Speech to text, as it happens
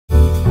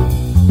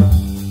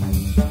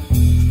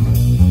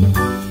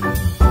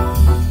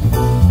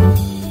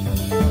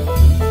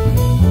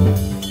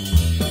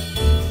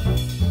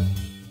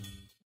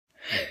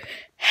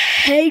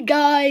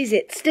guys,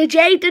 it's the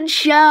Jaden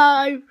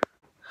Show.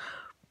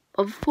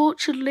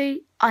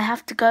 Unfortunately, I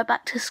have to go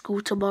back to school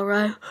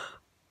tomorrow.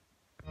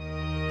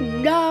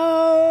 No!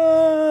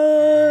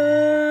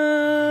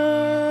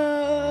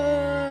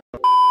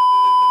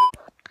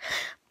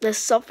 There's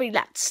something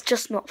that's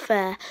just not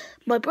fair.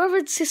 My brother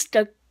and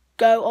sister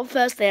go on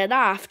Thursday and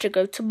I have to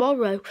go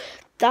tomorrow.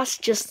 That's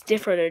just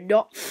different and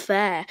not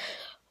fair.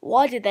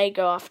 Why did they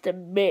go after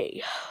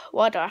me?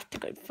 Why do I have to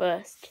go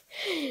first?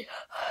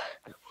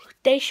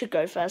 They should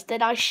go first,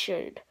 then I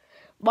should.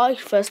 My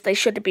first day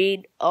should have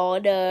been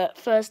on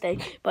Thursday,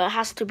 but it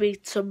has to be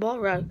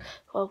tomorrow.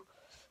 Well,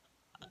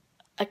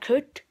 I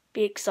could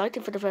be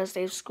excited for the first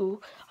day of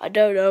school. I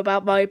don't know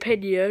about my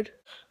opinion.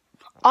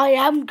 I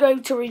am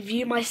going to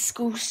review my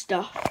school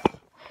stuff.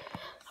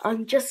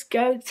 I'm just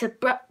going to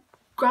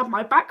grab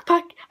my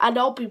backpack and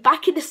I'll be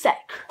back in a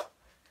sec.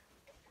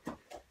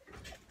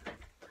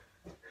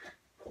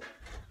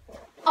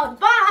 I'm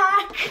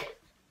back!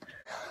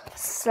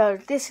 So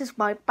this is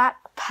my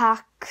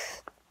backpack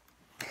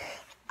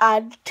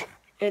and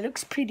it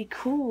looks pretty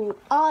cool.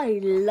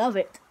 I love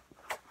it.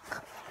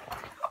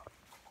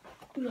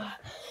 Backpack!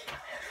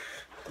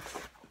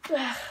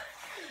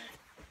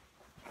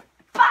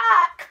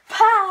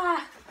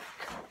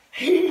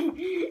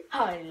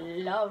 I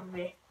love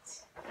it.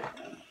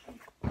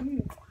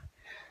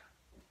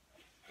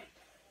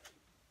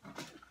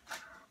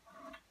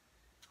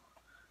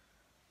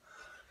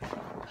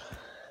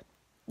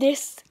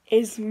 This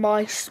is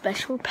my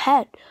special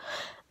pen.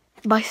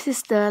 My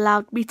sister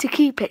allowed me to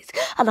keep it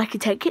and I can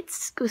take it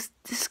to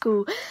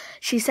school.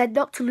 She said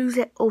not to lose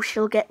it or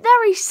she'll get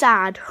very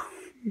sad.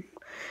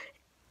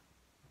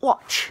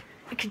 Watch,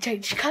 it can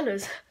change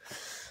colours.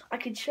 I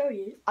can show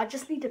you. I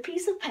just need a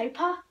piece of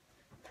paper.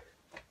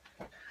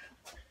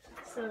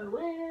 So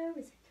where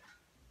is it?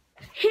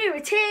 Here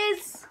it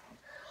is.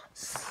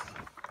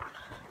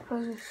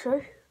 I'll show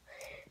you.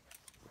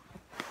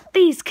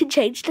 These can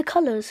change the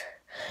colours.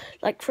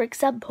 Like for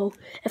example,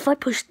 if I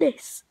push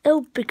this,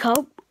 it'll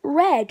become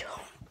red.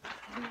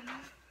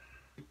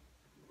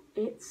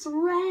 It's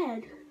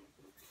red.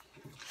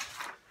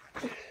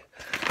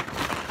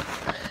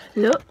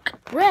 Look,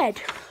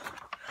 red.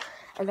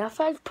 And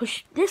if I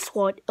push this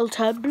one, it'll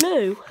turn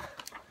blue.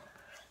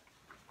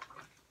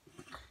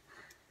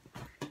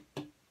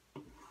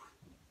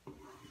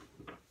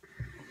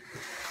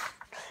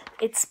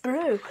 It's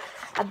blue.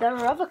 And there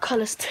are other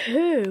colours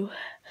too.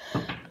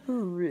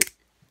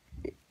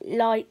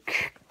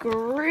 Like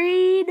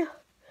green,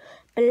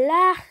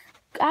 black,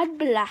 and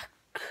black.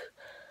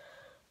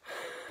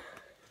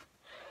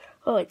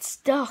 Oh, it's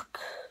stuck.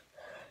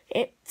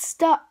 It's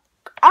stuck.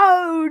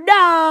 Oh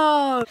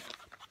no!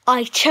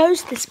 I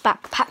chose this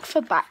backpack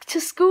for back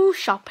to school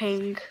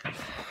shopping.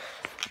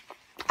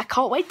 I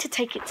can't wait to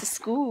take it to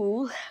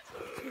school.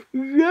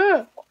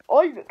 Yeah,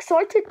 I'm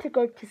excited to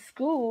go to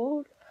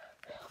school.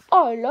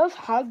 I love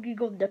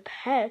hanging on the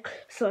peg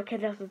so I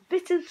can have a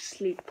bit of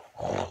sleep.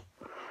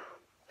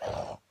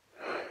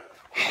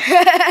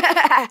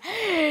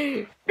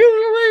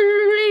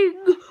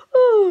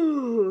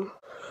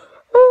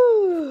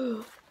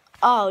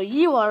 Oh,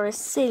 you are a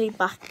silly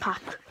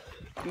backpack.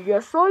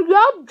 Yes, I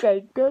am,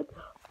 Jaden.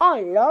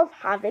 I love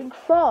having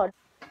fun.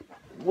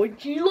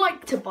 Would you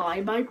like to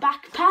buy my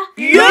backpack?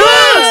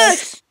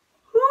 Yes!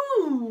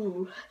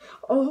 Ooh.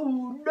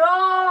 Oh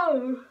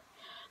no!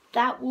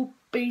 That will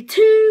be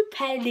 2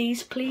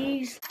 pennies,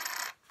 please.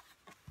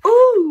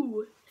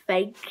 Ooh,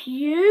 thank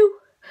you.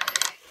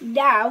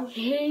 Now,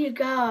 here you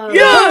go.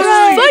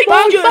 Yes!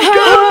 Thank you!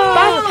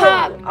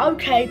 Backpack!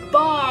 Okay,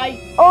 bye.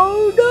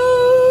 Oh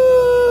no!